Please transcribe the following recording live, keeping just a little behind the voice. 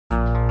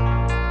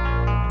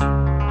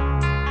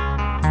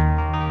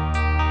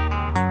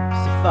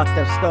fucked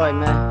up story,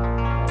 man.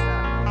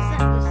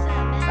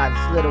 Got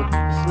this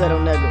little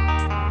nigga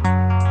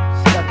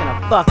stuck in a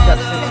fucked up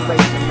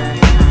situation, man.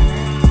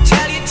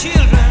 Tell your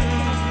children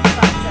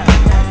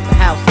The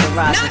house of the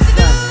rising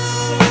sun.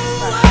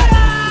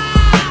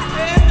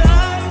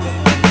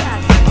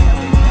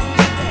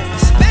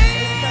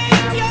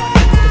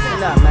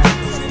 Listen up, man.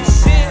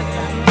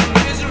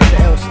 It's an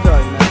ill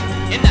story, man.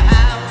 in the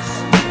house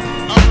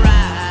of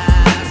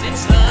rising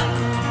sun.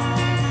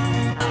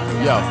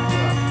 Yo,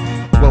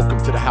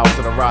 welcome to the house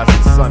of the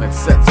rising sun. It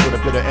sets with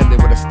a bit of ending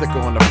with a sticker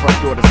on the front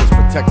door that says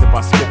protected by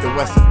Smith &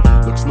 Wesson.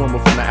 Looks normal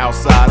from the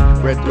outside,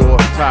 red door,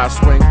 tire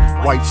swing,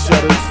 white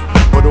shutters.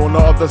 But on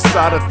the other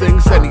side of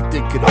things,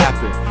 anything could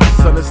happen.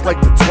 Son, it's like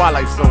the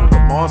Twilight Zone.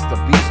 The monster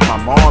beast, my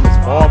mom is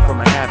far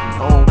from a happy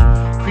home.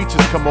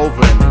 Creatures come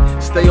over and they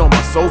stay on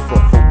my sofa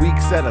for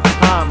weeks at a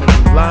time and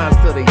do lines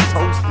till they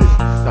toasted.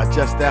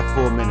 Digest that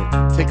for a minute,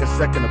 take a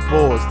second to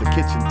pause. The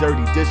kitchen,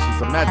 dirty dishes,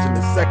 imagine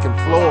the second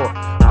floor.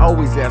 I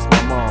always ask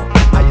my mom,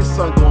 how your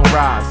son gonna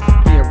rise?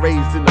 Being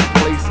raised in a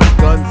place of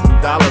guns and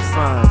dollar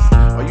signs.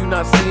 Are you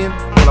not seeing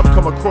what I've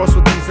come across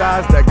with these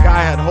eyes? That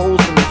guy had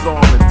holes in his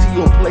arm and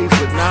T.O. plays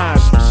with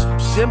knives.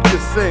 Shim can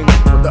sing,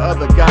 but the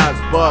other guys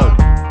bug.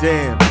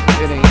 Damn,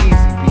 it ain't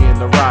easy being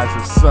the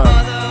rising sun.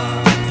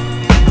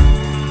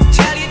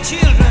 Tell your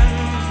children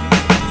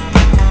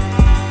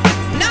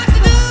not to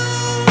do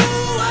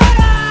what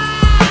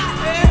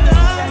I've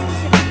done.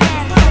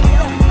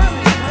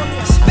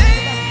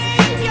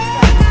 Spend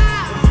your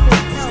life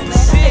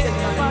sick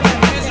of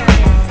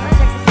misery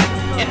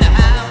in the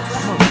house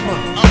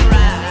of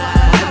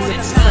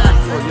rising sun.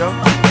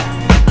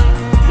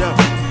 Yo,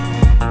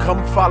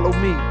 come follow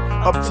me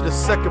up to the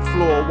second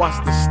floor. Watch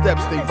the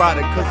steps, they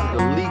rotted cause of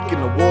the leak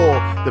in the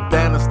wall. The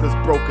banister's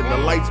broken, the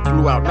lights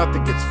blew out,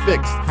 nothing gets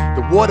fixed.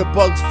 The water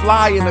bugs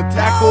fly and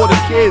attack all the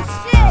kids.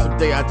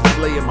 Someday I just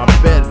lay in my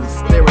bed and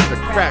stare at the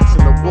cracks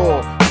in the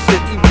wall.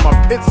 Shit, even my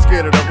pit's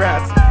scared of the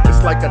rats.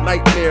 It's like a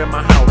nightmare in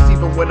my house,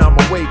 even when I'm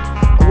awake.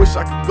 I wish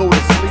I could go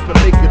to sleep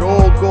and make it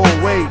all go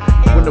away.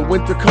 When the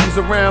winter comes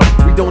around,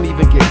 we don't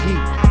even get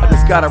heat. I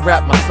just gotta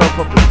wrap myself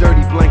up in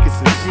dirty blankets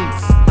and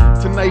sheets.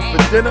 Tonight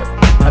for dinner,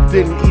 I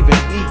didn't even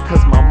eat cause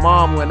my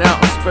mom went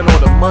out and spent all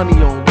the money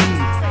on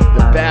weed.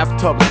 The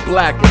bathtub's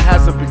black, it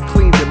hasn't been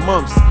cleaned in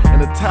months. And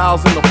the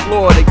tiles on the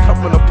floor, they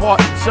coming apart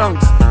in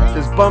chunks.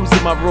 There's bums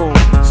in my room,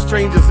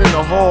 strangers in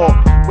the hall,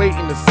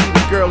 waiting to see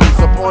the girlies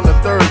up on the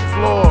third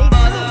floor.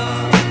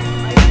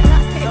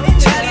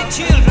 Tell your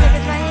children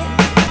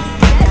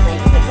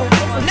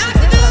not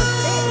to do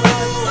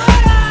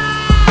what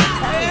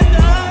I've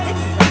done.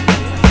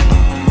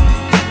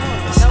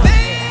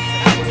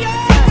 Spend your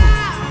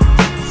life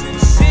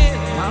sick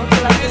of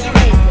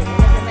misery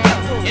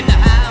in the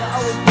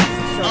house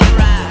of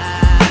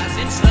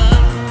rising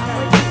sun.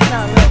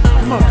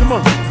 Come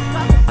on.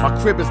 My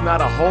crib is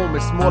not a home,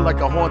 it's more like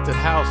a haunted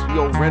house. We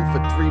owe rent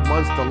for 3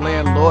 months, the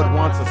landlord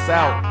wants us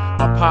out.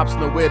 My pop's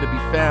nowhere to be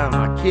found,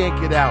 I can't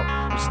get out.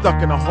 I'm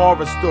stuck in a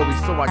horror story,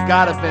 so I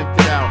gotta vent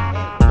it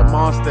out. The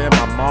monster and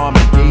my mom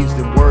engaged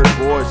in word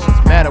wars.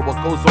 She's mad at what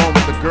goes on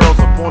with the girls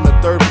up on the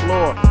third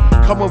floor.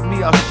 Come with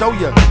me, I'll show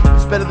you.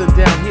 It's better than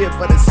down here,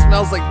 but it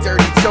smells like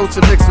dirty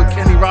chocha mixed with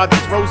Kenny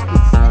Rogers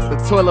roasters.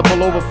 The toilet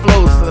will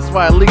overflow, so that's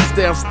why it leaks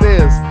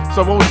downstairs.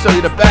 So I won't show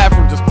you the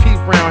bathroom, just peep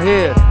around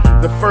here.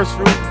 The first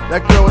room,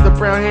 that girl with the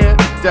brown hair,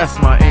 that's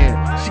my aunt.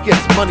 She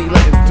gets money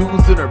letting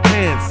dudes in her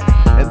pants,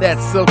 and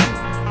that's Silky.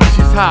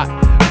 She's hot.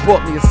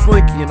 Bought me a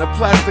slinky and a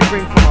plastic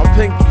ring for my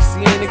pinky.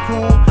 See, ain't it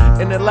cool?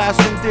 And the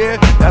last room there,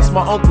 that's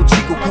my Uncle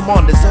Chico. Come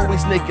on, there's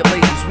always naked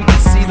ladies. We can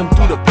see them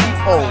through the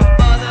peephole.